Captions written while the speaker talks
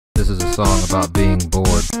This is a song about being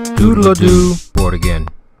bored. Doodle-a-doo. Bored again.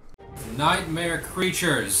 Nightmare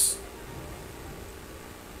creatures.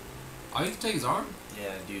 Oh, you can take his arm?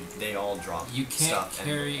 Yeah, dude, they all drop You can't stuff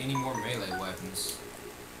carry any more melee weapons.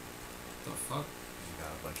 The fuck? You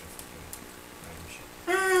got a bunch of fucking random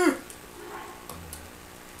shit.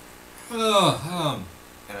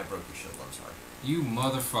 And I broke your shield, I'm sorry. You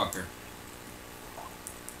motherfucker.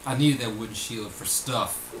 I needed that wooden shield for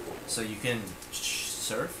stuff. So you can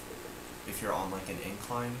surf if you're on like an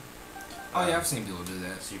incline. Oh yeah, I've seen people do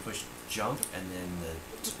that. So you push jump and then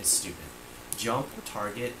it's stupid. Jump,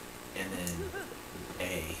 target, and then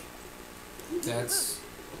A. That's...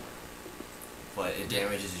 But it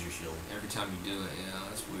damages your shield. Every time you do it, yeah,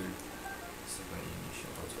 that's weird. It's like when you use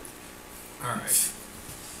shield. Alright.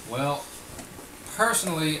 Well,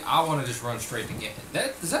 personally, I want to just run straight to get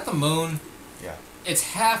it. Is that the moon? Yeah. It's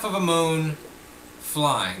half of a moon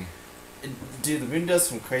flying. Dude, the moon does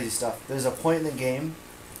some crazy stuff. There's a point in the game.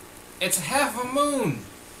 It's half a moon.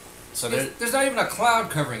 So there's not even a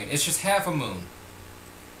cloud covering it. It's just half a moon.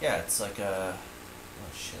 Yeah, it's like a...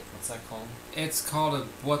 Oh shit, what's that called? It's called a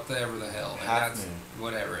whatever the hell. Half moon.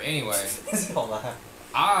 Whatever. Anyway, All that.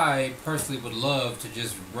 I personally would love to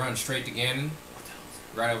just run straight to Ganon.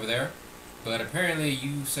 Right over there. But apparently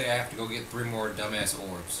you say I have to go get 3 more dumbass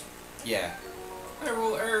orbs. Yeah. I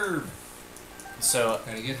roll herb. So,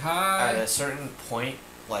 Gotta get high. at a certain point,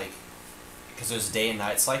 like, because there's day and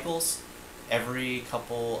night cycles, every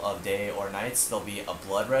couple of day or nights there'll be a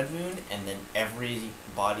blood red moon, and then every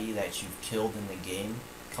body that you've killed in the game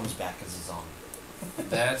comes back as a zombie.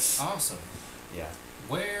 That's awesome. Yeah.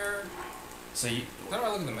 Where... So you... How do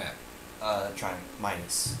I look at the map? Trying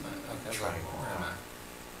minus. Okay, Triangle. where am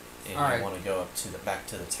I? And All right. you want to go up to back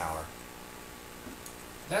to the tower.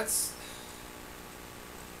 That's...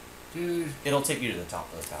 Dude... It'll take you to the top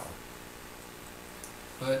of the tower.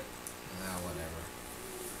 But... whatever.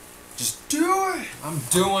 Just do it! I'm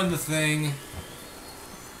doing the thing.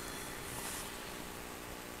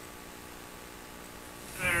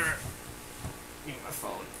 Give me my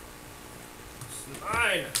phone. It's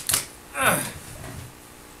mine.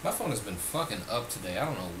 My phone has been fucking up today. I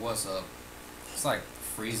don't know what's up. It's like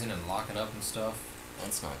freezing and locking up and stuff.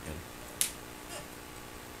 That's not good.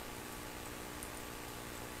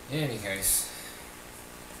 In any case.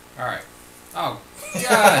 Alright. Oh,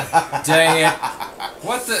 god dang it.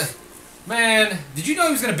 What the... Man, did you know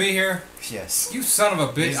he was going to be here? Yes. You son of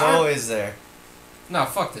a bitch. He's always there. No,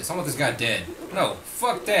 fuck this. I want this guy dead. No,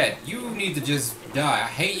 fuck that. You need to just die. I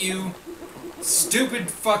hate you.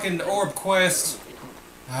 Stupid fucking orb quest.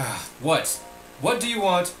 What? What do you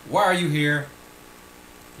want? Why are you here?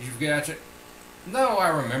 Did you forget it? No, I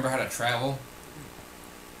remember how to travel.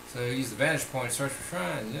 So use the vantage point, search for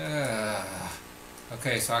shrines. Yeah.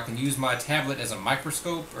 Okay, so I can use my tablet as a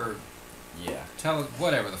microscope, or... Yeah.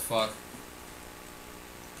 Whatever the fuck.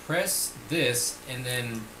 Press this, and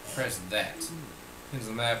then press that. Here's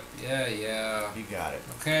the map. Yeah. You got it.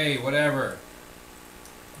 Okay, whatever.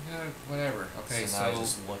 Yeah, whatever. Okay, so now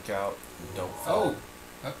just look out. Don't Oh. fall.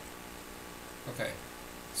 Okay.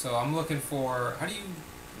 So I'm looking for... How do you...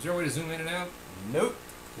 Is there a way to zoom in and out? Nope.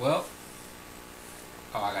 Well...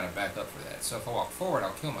 Oh, I gotta back up for that. So if I walk forward,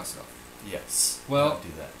 I'll kill myself. Yes. Well... Don't do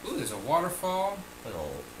that. Ooh, there's a waterfall. There's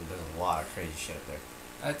a lot of crazy shit up there.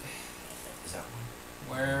 Is that one?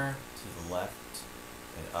 Where? To the left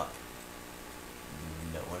and up.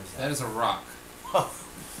 No, what is that? That is a rock.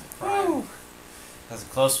 Woo! That's a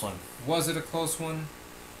close one. Was it a close one?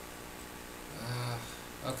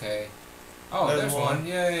 Okay. Oh, there's one.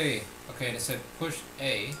 Yay! Okay, and it said push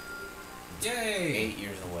A. Yay! 8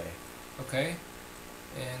 years away. Okay.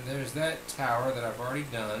 And there's that tower that I've already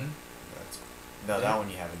done. No, that one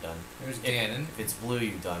you haven't done. There's Ganon. If it's blue,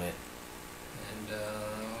 you've done it. And,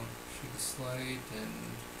 shoot the slate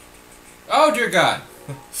and... Oh, dear God!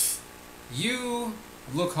 You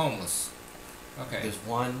look homeless. Okay. There's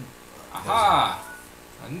one... Aha!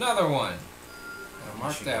 Another one! I'll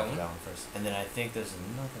mark that one. First. And then I think there's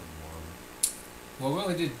another one. Well, we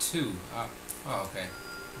only did 2. Oh, okay.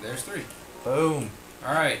 There's 3. Boom!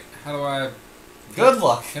 Alright, how do I... Good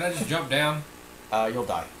luck! Can I just jump down? You'll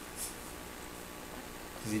die.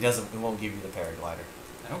 Because he won't give you the paraglider.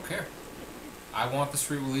 I don't care. I want the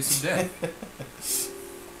street release of death.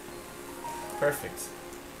 Perfect.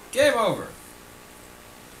 Game over!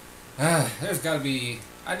 There's gotta be...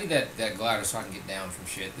 I need that glider so I can get down from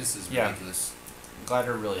shit. This is ridiculous.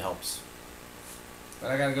 Glider really helps.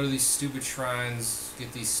 But I gotta go to these stupid shrines,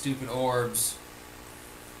 get these stupid orbs.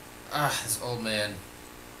 This old man.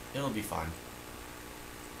 It'll be fine.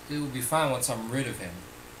 It will be fine once I'm rid of him.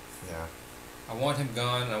 Yeah. I want him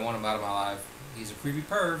gone, and I want him out of my life. He's a creepy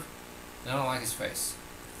perv. And I don't like his face.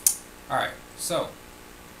 Alright, so.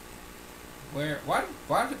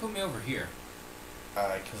 Why did it put me over here?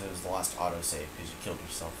 Because it was the last autosave, because you killed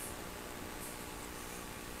yourself.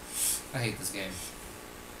 I hate this game.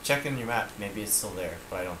 Check in your map, maybe it's still there,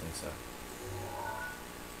 but I don't think so.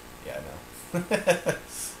 Yeah, I know.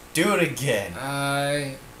 Do it again!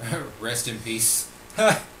 Rest in peace.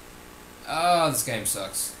 Oh, this game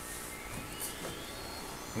sucks.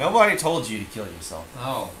 Nobody told you to kill yourself.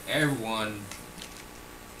 Oh, everyone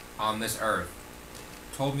on this earth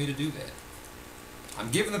told me to do that. I'm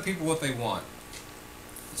giving the people what they want.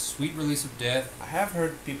 The sweet release of death. I have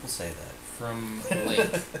heard people say that. From Link.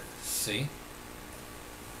 See?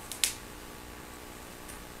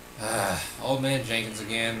 Old man Jenkins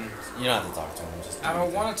again. You don't have to talk to him. Just I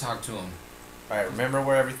don't want to talk to him. Alright, remember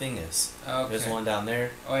where everything is. Okay. There's one down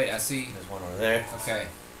there. Oh wait, I see. There's one over there. Okay.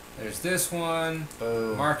 There's this one.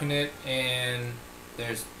 Boom. Marking it, and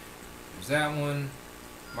there's that one.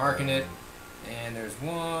 Marking it, and there's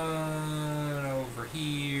one over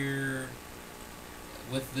here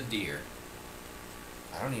with the deer.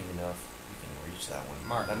 I don't even know if you can reach that one.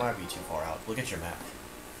 Mark that it. might be too far out. Look at your map.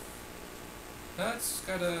 That's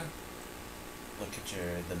gotta. Look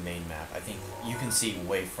at the main map. I think you can see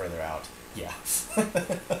way further out. Yeah.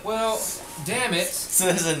 Well, damn it. So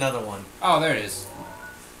there's another one. Oh, there it is.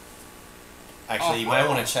 Actually, you might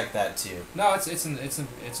want to check that too. No, it's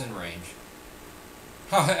in range.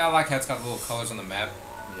 I like how it's got little colors on the map.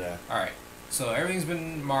 Yeah. All right. So everything's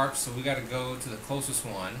been marked. So we got to go to the closest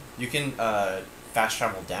one. You can fast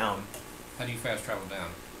travel down. How do you fast travel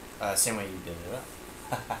down? Same way you did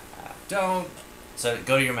it. Don't. So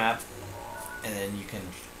go to your map, and then you can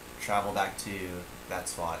travel back to that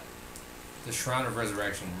spot. The Shrine of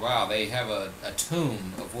Resurrection. Wow, they have a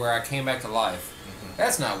tomb of where I came back to life. Mm-hmm.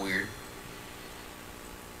 That's not weird.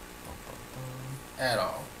 At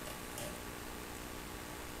all.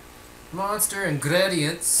 Monster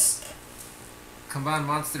ingredients. Combine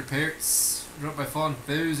monster parts brought by fallen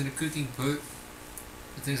foes in a cooking pot.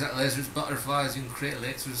 With things like lizards, butterflies, you can create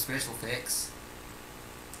elixirs with special effects.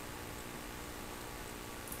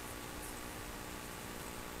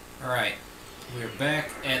 Alright. We're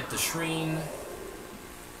back at the shrine.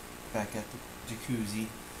 Back at the jacuzzi.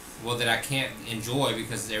 Well, that I can't enjoy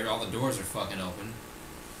because all the doors are fucking open.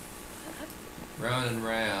 Running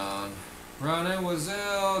round. Running with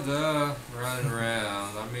Zelda. Running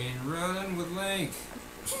around. I mean, running with Link.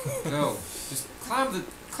 Go. Just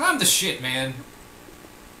climb the shit, man.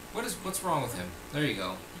 What's wrong with him? There you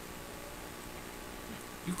go.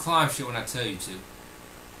 You climb shit when I tell you to.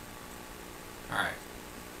 Alright.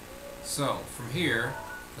 So, from here,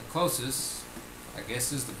 the closest, I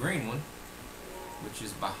guess, is the green one, which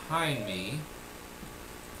is behind me.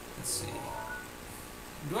 Let's see.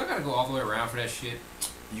 Do I gotta go all the way around for that shit?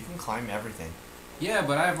 You can climb everything. Yeah,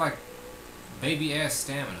 but I have, like, baby-ass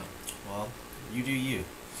stamina. Well, you do you.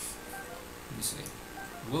 Let me see.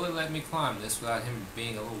 Will it let me climb this without him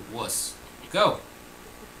being a little wuss? Go!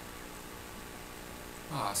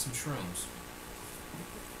 Ah, some shrooms.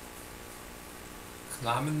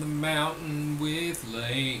 Climbing the mountain with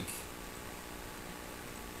Link.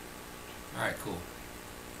 Alright, cool.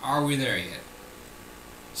 Are we there yet?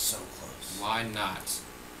 So close. Why not?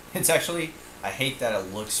 It's actually, I hate that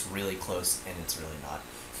it looks really close and it's really not.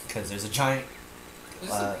 Because there's a giant This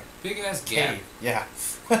is a big ass gap. cave. Yeah.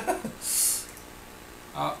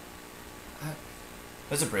 Uh,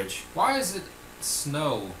 There's a bridge. why is it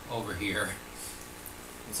snow over here?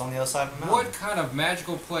 It's on the other side of the mountain. What kind of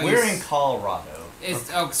magical place? We're in Colorado.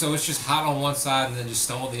 So it's just hot on one side and then just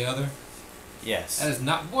snow on the other? Yes. That is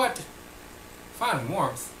not what. Find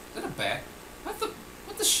warmth. Is that a bat?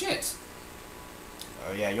 What the shit?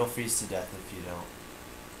 Oh yeah, you'll freeze to death if you don't.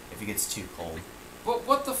 If it gets too cold.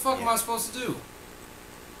 What the fuck am Yeah. I supposed to do?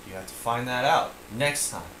 You have to find that out next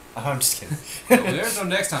time. Oh, I'm just kidding. No, there's no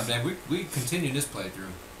next time, Dan. We continue this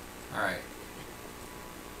playthrough. Alright.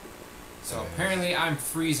 So apparently I'm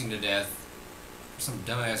freezing to death for some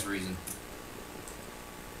dumbass reason.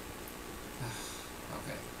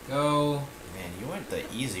 Okay. Go. Man, you went the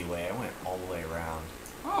easy way. I went all the way around.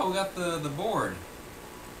 Oh, we got the board.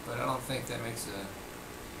 But I don't think that makes a...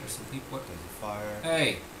 There's some people... What There's a fire.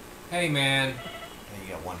 Hey. Hey, man. And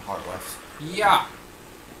you got one heart left. Yeah.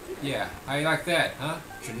 Yeah. How you like that, huh?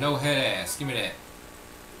 Your no-head ass. Give me that.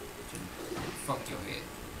 Fuck your head.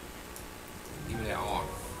 Give me that arm.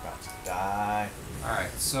 About to die.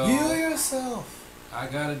 Alright, so... Heal yourself! I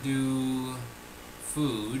gotta do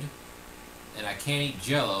food, and I can't eat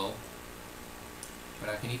Jello, but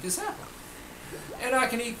I can eat this apple, and I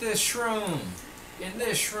can eat this shroom, and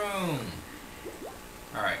this shroom.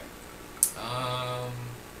 All right, Huh.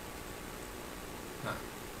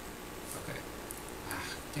 Okay.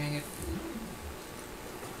 Ah, dang it.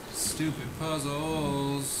 Stupid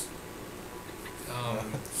puzzles.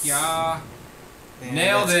 Yeah. Man,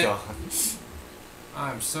 Nailed that's it. gone.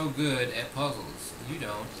 I'm so good at puzzles. You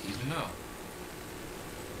don't even know.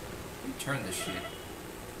 Let me turn this shit.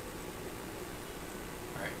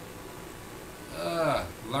 Alright.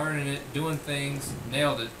 Learning it, doing things.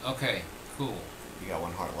 Nailed it. Okay, cool. You got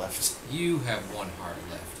one heart left. You have one heart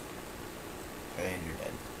left. And you're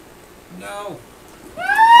dead. No.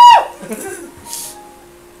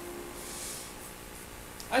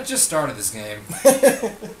 I just started this game.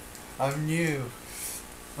 I'm new.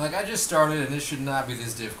 Like, I just started and this should not be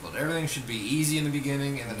this difficult. Everything should be easy in the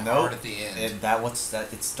beginning and then hard at the end.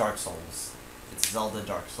 It's Dark Souls. It's Zelda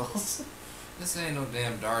Dark Souls. This ain't no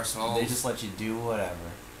damn Dark Souls. They just let you do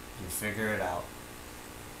whatever. You figure it out.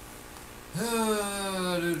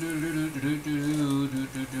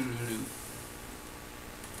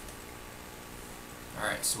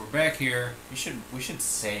 Alright, so we're back here. We should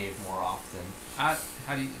save more often. How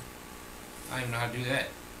do you... I don't even know how to do that.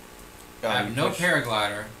 Oh, I have no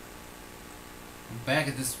paraglider. I'm back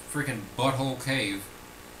at this freaking butthole cave.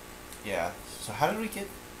 Yeah. So how did we get...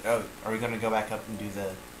 Oh, are we going to go back up and do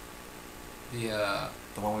the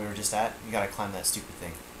one we were just at? You gotta climb that stupid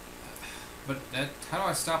thing. But how do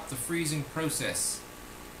I stop the freezing process?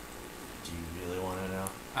 Do you really want to know?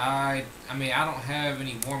 I mean, I don't have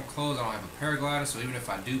any warm clothes. I don't have a paraglider, so even if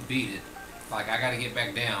I do beat it, like, I gotta get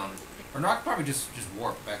back down. Or no, I could probably just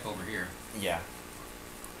warp back over here. Yeah.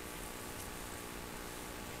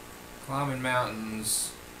 Climbing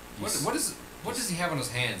mountains. What does he have on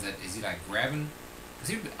his hands? Is he like grabbing?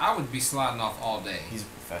 'Cause I would be sliding off all day. He's a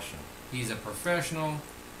professional. He's a professional.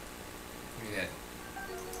 Give me that.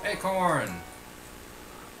 Hey, corn.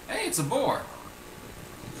 Hey, it's a boar.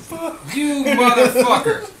 You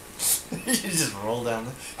motherfucker. You just roll down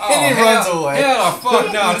the... Oh, and he runs away. Hell the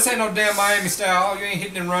fuck no. This ain't no damn Miami style. You ain't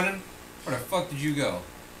hitting and running. Where the fuck did you go?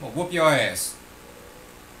 I'm gonna whoop your ass.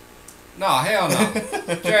 No, hell no.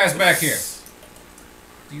 Get your ass back here.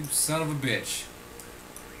 You son of a bitch.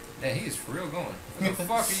 Man, he is for real going. What the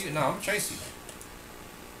fuck are you? No, I'm gonna chase you.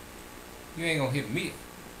 You ain't gonna hit me.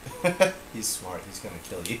 He's smart. He's gonna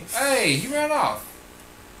kill you. Hey, he ran off.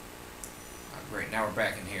 Oh, great, now we're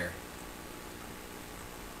back in here.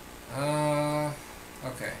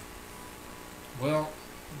 Okay. Well,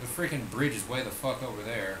 the freaking bridge is way the fuck over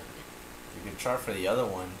there. You could try for the other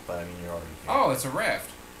one, but I mean, you're already here. Oh, it's a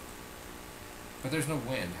raft. But there's no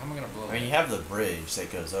wind. How am I gonna blow it? I mean, you have the bridge that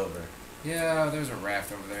goes over. Yeah, there's a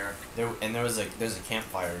raft over there. There's a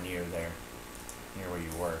campfire near there, near where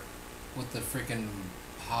you were. With the freaking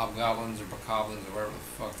hobgoblins or bokoblins or whatever the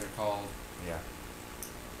fuck they're called. Yeah.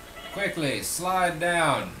 Quickly, slide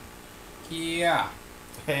down. Yeah.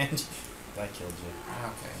 And that killed you.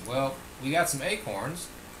 Okay, well, we got some acorns.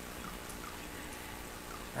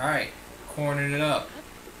 Alright, corning it up.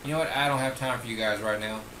 You know what? I don't have time for you guys right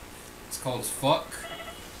now. It's cold as fuck.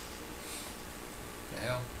 The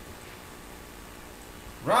hell?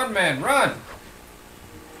 Run, man, run!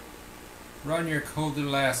 Run your cold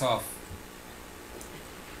little ass off.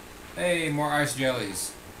 Hey, more ice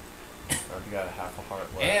jellies. I've got a half a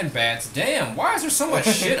heart left. And bats. Damn, why is there so much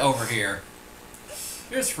shit over here?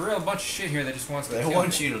 There's for real a bunch of shit here that just wants to kill me. They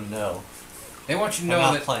want you to know. They want you to I'm know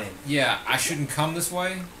not that, playing. yeah, I shouldn't come this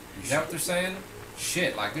way? Is that what they're saying?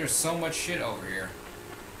 Shit, like there's so much shit over here.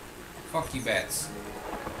 Fuck you, bats.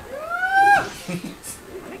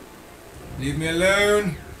 Leave me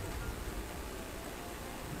alone.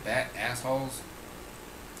 Bat assholes.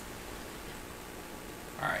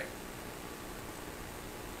 Alright.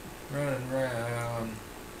 Running around.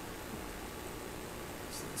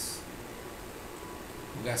 What's this?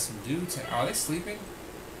 We got some dudes. Are they sleeping?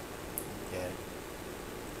 Yeah.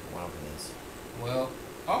 One of them is. Well,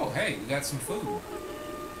 oh, hey, we got some food.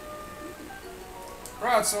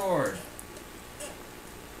 Broadsword.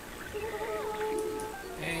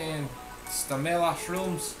 And stamela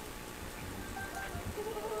shrooms.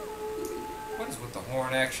 What is with the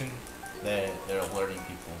horn action? They're alerting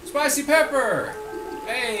people. Spicy pepper!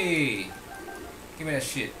 Hey! Give me that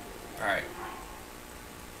shit. Alright.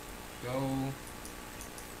 Go.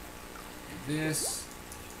 Do this.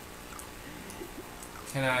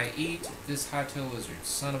 Can I eat this hightail lizard?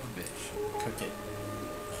 Son of a bitch. Cook it.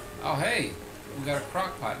 Oh, hey! We got a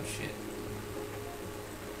crock pot and shit.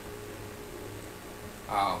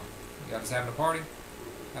 Oh. You got us having a party?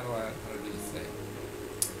 How do I do this thing?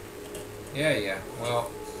 Yeah. Well,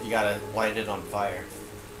 you gotta light it on fire.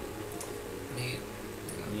 Neat.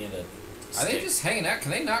 You need a Are they just hanging out?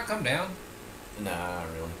 Can they not come down? Nah, not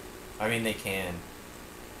really. I mean, they can.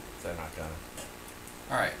 They're not gonna.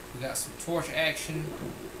 Alright, we got some torch action.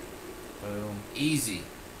 Boom. Easy.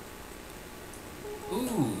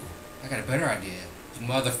 Ooh, I got a better idea. You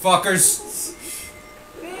motherfuckers!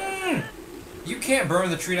 You can't burn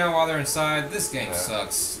the tree down while they're inside. This game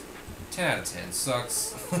sucks. 10 out of 10.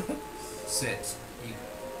 Sucks. Sit. You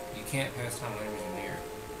can't pass time when enemies are near.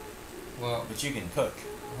 Well, But you can cook.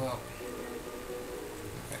 well.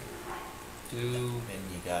 Okay. Do.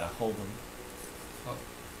 And you gotta hold them.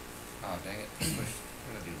 Oh, dang it. I'm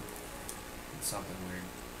gonna do something weird.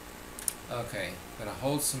 Okay. Gonna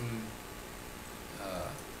hold some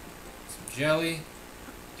jelly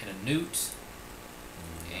and a newt.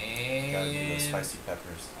 Gotta do those And spicy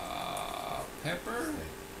peppers. pepper.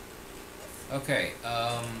 Okay.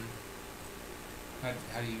 How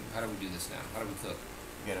do we do this now? How do we cook?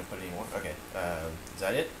 You gotta put it in one. Okay. Is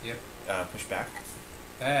that it? Yep. Push back.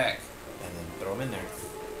 Back. And then throw them in there.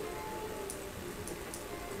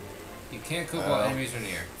 You can't cook while enemies are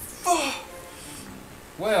near.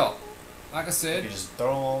 Well, like I You said, can just throw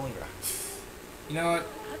them all on the ground. you know what?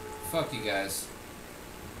 Fuck you guys.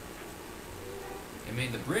 I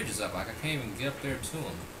mean, the bridge is up. Like, I can't even get up there to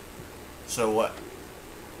them. So what?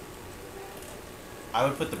 I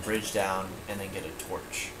would put the bridge down and then get a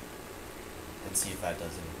torch. And see if that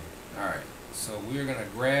does anything. Alright, so we're gonna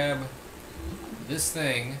grab this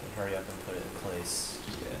thing. And hurry up and put it in place.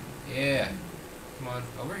 Yeah. Come on,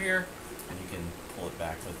 over here. And you can pull it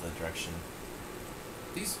back with the direction.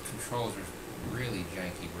 These controls are really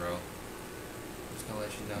janky, bro. I'm just gonna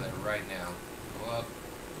let you know that right now. Go up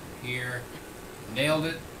here. Nailed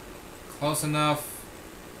it. Close enough.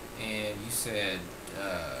 And you said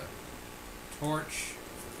torch.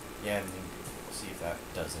 Yeah, and then we'll see if that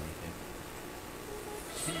does anything.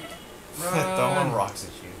 Run. Throwing rocks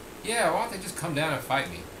at you. Yeah, why don't they just come down and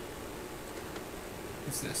fight me?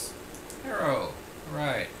 What's this? Arrow.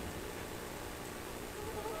 Alright.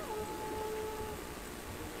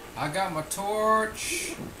 I got my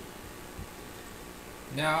torch.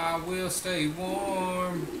 Now I will stay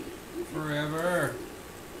warm forever.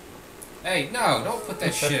 Hey, no, don't put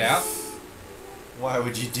that shit out. Why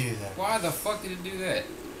would you do that? Why the fuck did it do that?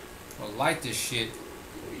 Well, light this shit.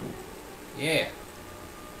 Yeah.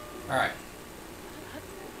 Alright.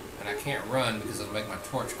 And I can't run because it'll make my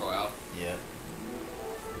torch go out. Yeah.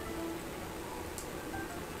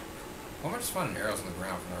 Why am I just finding arrows on the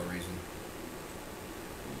ground for no reason?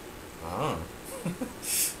 Oh.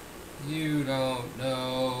 You don't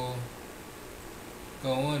know.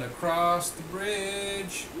 Going across the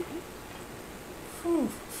bridge. Whew.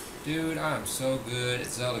 Dude, I'm so good at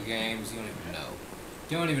Zelda games, you don't even know.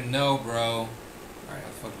 You don't even know, bro. Alright, how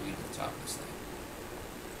the fuck do we get to the top of this thing?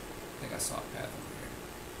 I think I saw a path over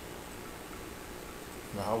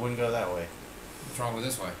here. No, I wouldn't go that way. What's wrong with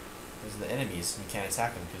this way? Those are the enemies. You can't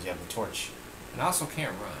attack them because you have the torch. And I also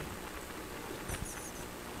can't run.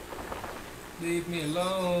 Leave me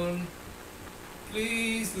alone.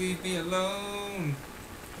 Please leave me alone.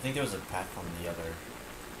 I think there was a path on the other.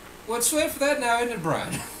 Well, it's too late for that now, isn't it,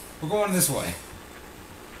 Brian? We're going this way.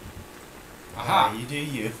 Aha! You do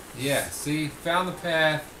you. Yeah, see? Found the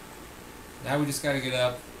path. Now we just gotta get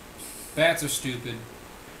up. Bats are stupid.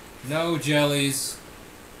 No jellies.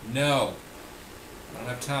 No. I don't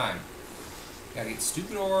have time. Gotta get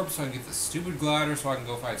stupid orbs so I can get the stupid glider so I can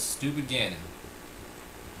go fight stupid Ganon.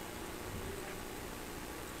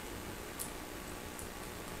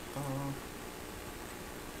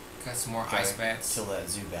 Got some more ice bats. Kill that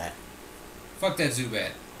Zubat. Fuck that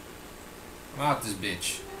Zubat. I'm out this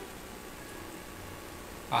bitch.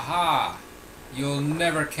 Aha! You'll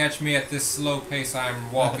never catch me at this slow pace I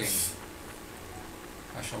am walking.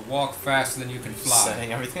 I shall walk faster than you can fly.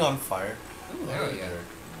 Setting everything on fire. Ooh, hell yeah.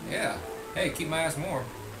 Yeah. Hey, keep my ass warm.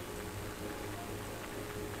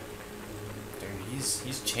 Dude,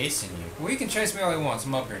 he's chasing you. Well, he can chase me all he wants.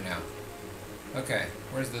 I'm up here now. Okay,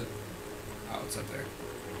 where's the... Oh, it's up there.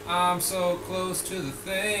 I'm so close to the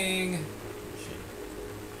thing. Shit.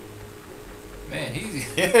 Man,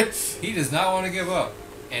 he does not want to give up.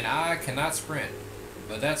 And I cannot sprint.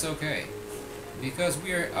 But that's okay. Because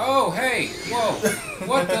we are... Oh, hey! Whoa!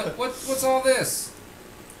 What the... What's all this?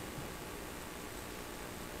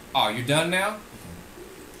 Oh, you're done now?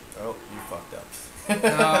 Oh, you fucked up.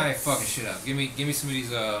 No, I ain't fucking shit up. Give me some of these,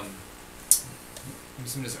 give me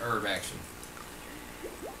some of this herb action.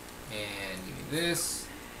 And give me this.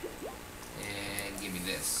 And give me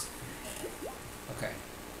this. Okay.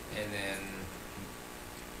 And then...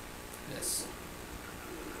 this.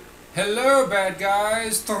 Hello, bad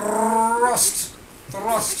guys! Thrust!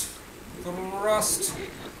 Thrust! Thrust!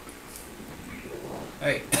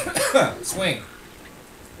 Hey. Swing.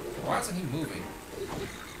 Why isn't he moving?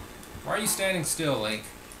 Why are you standing still, Link?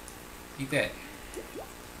 Eat that.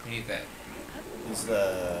 Eat that. Use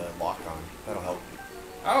the lock on. That'll help.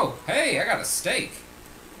 Oh, hey, I got a steak.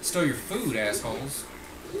 Stole your food, assholes.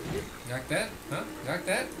 You like that? Huh? You like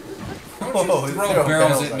that? Don't Whoa, you throw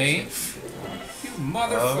barrels at at me. you. You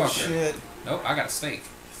motherfucker. Oh shit. Nope, I got a steak.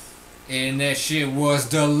 And that shit was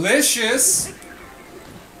delicious.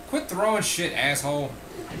 Quit throwing shit, asshole.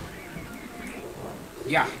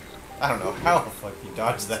 Yeah. I don't know how the fuck you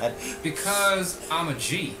dodged that. Because I'm a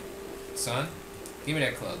G, son. Give me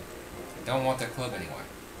that club. I don't want that club anyway.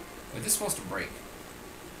 Wait, this is supposed to break.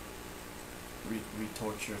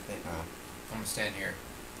 Retorture thing. I'm gonna stand here.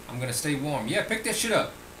 I'm gonna stay warm. Yeah, pick that shit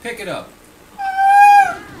up. Pick it up.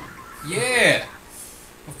 Yeah.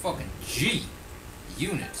 A fucking G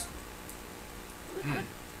unit.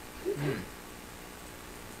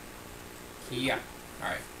 Yeah.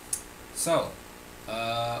 Alright. So,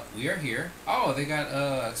 we are here. Oh, they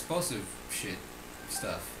got explosive shit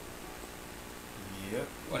stuff. Yep.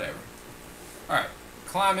 Whatever. Alright.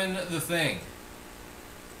 Climbing the thing.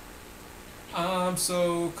 I'm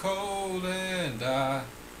so cold and I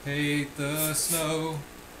hate the snow.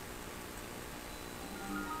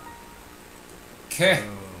 Okay.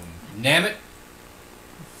 Damn it.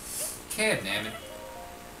 Damn it.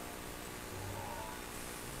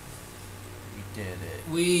 We did it.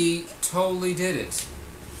 We totally did it.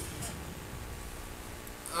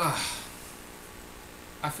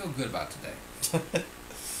 I feel good about today.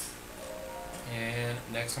 And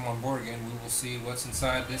next time on board again, we will see what's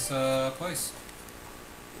inside this place.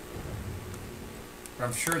 But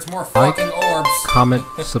I'm sure it's more Like, fucking orbs. comment,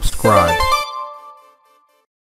 subscribe.